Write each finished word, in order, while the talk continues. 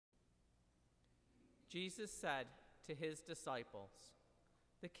Jesus said to his disciples,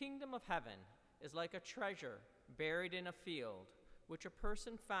 "The kingdom of heaven is like a treasure buried in a field, which a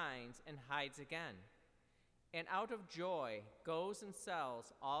person finds and hides again, and out of joy goes and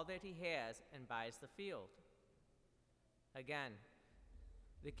sells all that he has and buys the field." Again,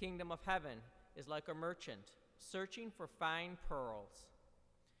 the kingdom of heaven is like a merchant searching for fine pearls.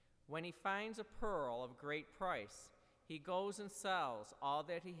 When he finds a pearl of great price, he goes and sells all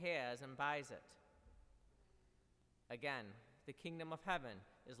that he has and buys it. Again, the kingdom of heaven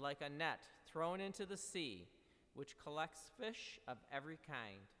is like a net thrown into the sea, which collects fish of every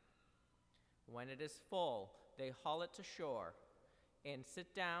kind. When it is full, they haul it to shore and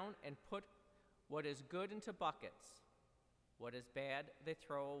sit down and put what is good into buckets. What is bad, they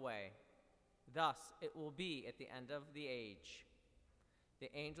throw away. Thus it will be at the end of the age.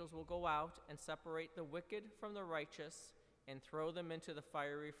 The angels will go out and separate the wicked from the righteous and throw them into the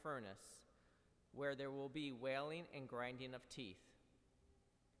fiery furnace, where there will be wailing and grinding of teeth.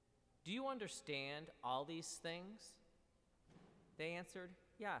 Do you understand all these things? They answered,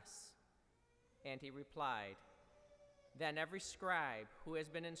 "Yes." And he replied, "Then every scribe who has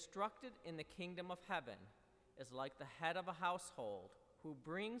been instructed in the kingdom of heaven is like the head of a household who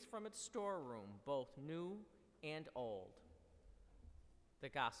brings from its storeroom both new and old." The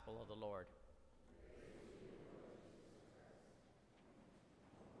Gospel of the Lord.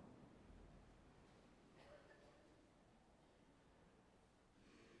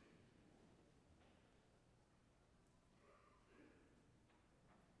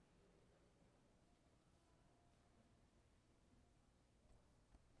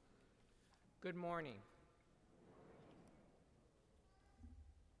 Good morning.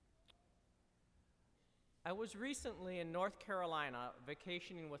 I was recently in North Carolina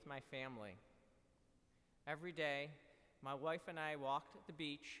vacationing with my family. Every day, my wife and I walked the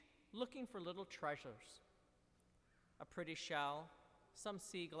beach looking for little treasures, a pretty shell, some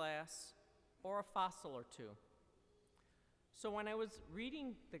sea glass, or a fossil or two. So when I was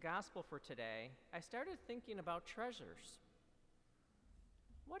reading the gospel for today, I started thinking about treasures.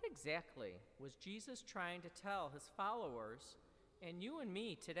 What exactly was Jesus trying to tell his followers and you and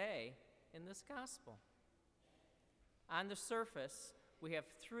me today in this gospel? On the surface, we have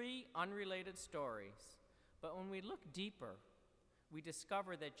three unrelated stories, but when we look deeper, we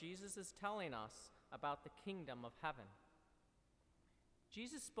discover that Jesus is telling us about the kingdom of heaven.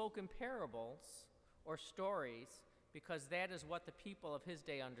 Jesus spoke in parables or stories because that is what the people of his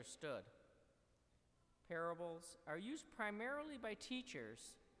day understood. Parables are used primarily by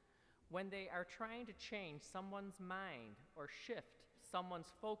teachers when they are trying to change someone's mind or shift someone's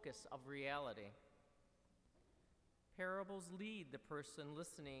focus of reality. Parables lead the person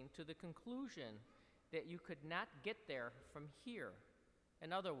listening to the conclusion that you could not get there from here.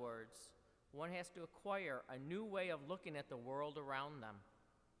 In other words, one has to acquire a new way of looking at the world around them.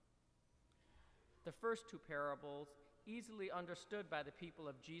 The first two parables, easily understood by the people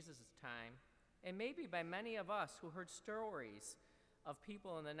of Jesus' time, and maybe by many of us who heard stories of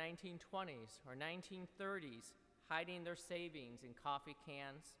people in the 1920s or 1930s hiding their savings in coffee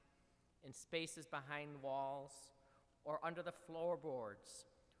cans, in spaces behind walls, or under the floorboards,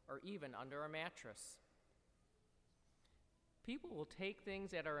 or even under a mattress. People will take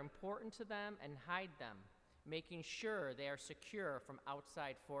things that are important to them and hide them, making sure they are secure from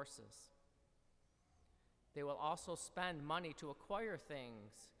outside forces. They will also spend money to acquire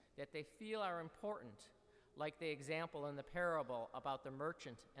things that they feel are important, like the example in the parable about the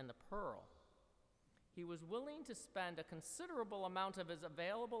merchant and the pearl. He was willing to spend a considerable amount of his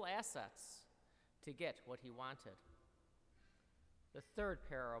available assets to get what he wanted. The third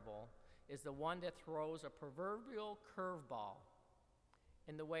parable is the one that throws a proverbial curveball.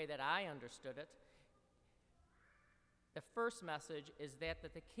 In the way that I understood it, the first message is that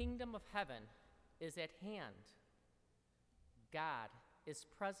the kingdom of heaven is at hand. God is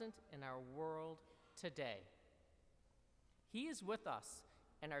present in our world today. He is with us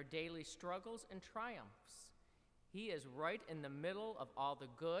in our daily struggles and triumphs. He is right in the middle of all the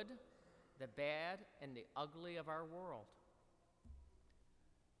good, the bad, and the ugly of our world.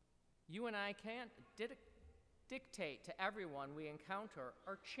 You and I can't dictate to everyone we encounter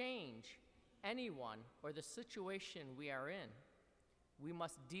or change anyone or the situation we are in. We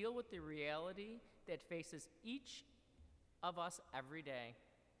must deal with the reality that faces each of us every day.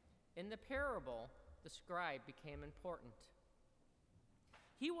 In the parable, the scribe became important.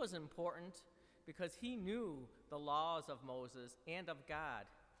 He was important because he knew the laws of Moses and of God.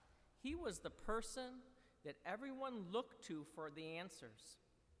 He was the person that everyone looked to for the answers.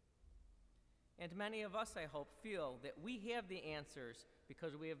 And many of us, I hope, feel that we have the answers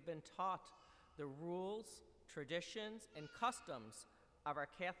because we have been taught the rules, traditions, and customs of our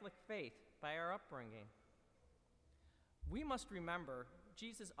Catholic faith by our upbringing. We must remember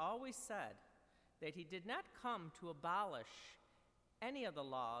Jesus always said that he did not come to abolish any of the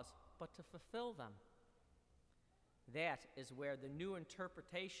laws, but to fulfill them. That is where the new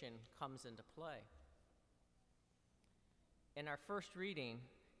interpretation comes into play. In our first reading,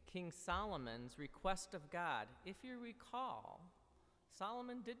 King Solomon's request of God, if you recall,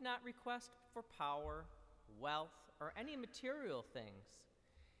 Solomon did not request for power, wealth, or any material things.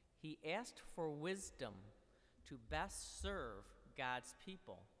 He asked for wisdom to best serve God's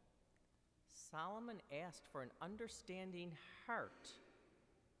people. Solomon asked for an understanding heart.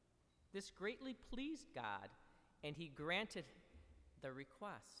 This greatly pleased God, and he granted the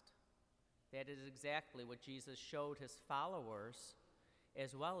request. That is exactly what Jesus showed his followers,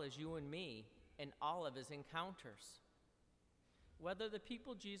 as well as you and me, in all of his encounters. Whether the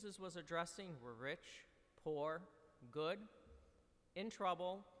people Jesus was addressing were rich, poor, good, in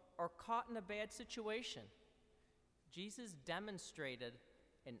trouble, or caught in a bad situation, Jesus demonstrated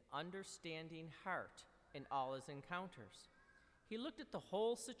an understanding heart in all his encounters. He looked at the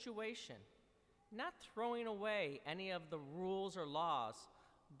whole situation, not throwing away any of the rules or laws,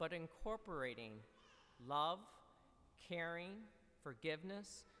 but incorporating love, caring,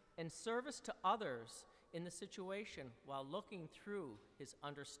 forgiveness, and service to others in the situation while looking through his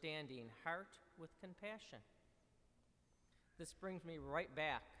understanding heart with compassion. This brings me right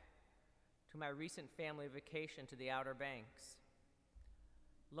back to my recent family vacation to the Outer Banks.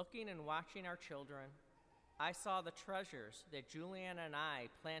 Looking and watching our children, I saw the treasures that Juliana and I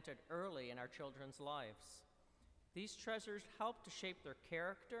planted early in our children's lives. These treasures help to shape their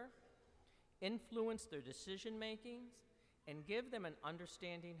character, influence their decision-making, and give them an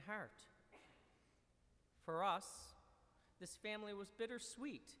understanding heart. For us, this family was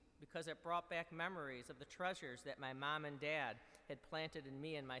bittersweet because it brought back memories of the treasures that my mom and dad had planted in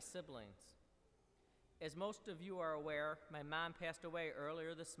me and my siblings. As most of you are aware, my mom passed away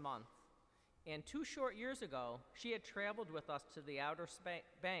earlier this month, and 2 short years ago, she had traveled with us to the Outer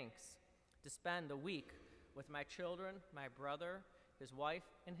Banks to spend a week with my children, my brother, his wife,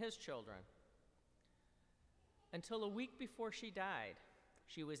 and his children. Until a week before she died,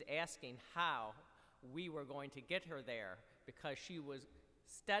 she was asking how we were going to get her there because she was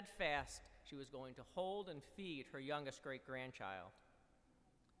steadfast she was going to hold and feed her youngest great-grandchild.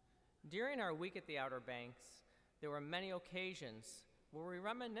 During our week at the Outer Banks, there were many occasions where we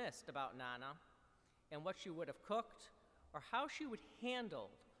reminisced about Nana and what she would have cooked or how she would handle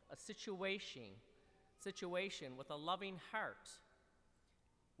a situation with a loving heart,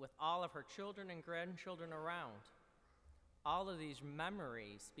 with all of her children and grandchildren around. All of these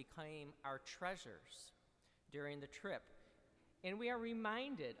memories became our treasures during the trip, and we are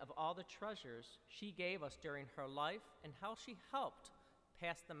reminded of all the treasures she gave us during her life and how she helped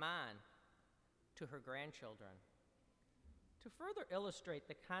pass them on to her grandchildren. To further illustrate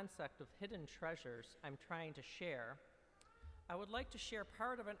the concept of hidden treasures I'm trying to share, I would like to share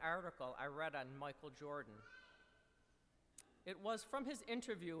part of an article I read on Michael Jordan. It was from his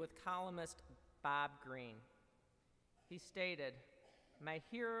interview with columnist Bob Greene. He stated, "My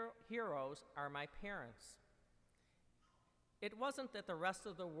heroes are my parents. It wasn't that the rest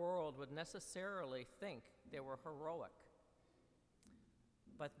of the world would necessarily think they were heroic,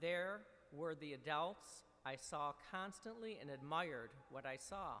 but there were the adults I saw constantly and admired what I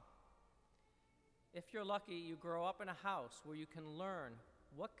saw. If you're lucky, you grow up in a house where you can learn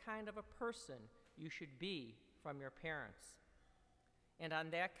what kind of a person you should be from your parents. And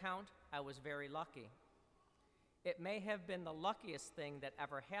on that count, I was very lucky. It may have been the luckiest thing that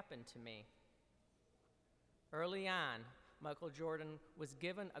ever happened to me." Early on, Michael Jordan was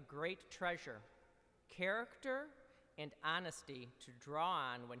given a great treasure, character and honesty to draw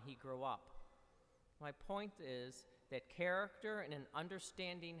on when he grew up. My point is that character and an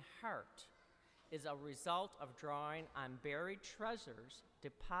understanding heart is a result of drawing on buried treasures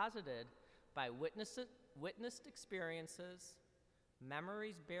deposited by witnessed experiences,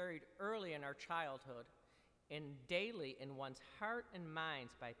 memories buried early in our childhood, and daily in one's heart and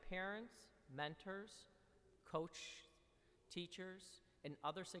minds by parents, mentors, coaches, teachers, and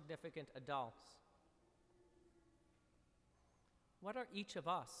other significant adults. What are each of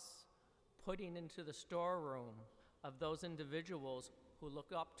us putting into the storeroom of those individuals who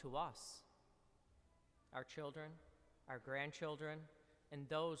look up to us? Our children, our grandchildren, and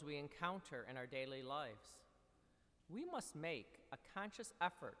those we encounter in our daily lives. We must make a conscious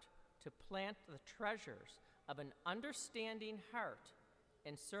effort to plant the treasures of an understanding heart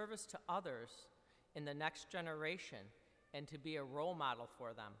in service to others in the next generation and to be a role model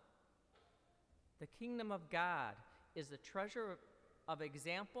for them. The kingdom of God is the treasure of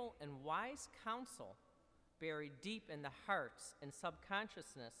example and wise counsel buried deep in the hearts and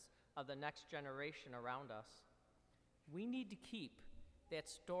subconsciousness of the next generation around us. We need to keep that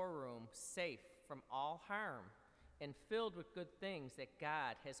storeroom safe from all harm and filled with good things that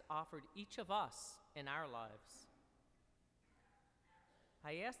God has offered each of us in our lives.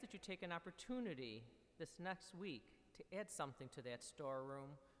 I ask that you take an opportunity this next week to add something to that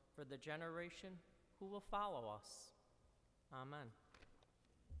storeroom for the generation who will follow us. Amen.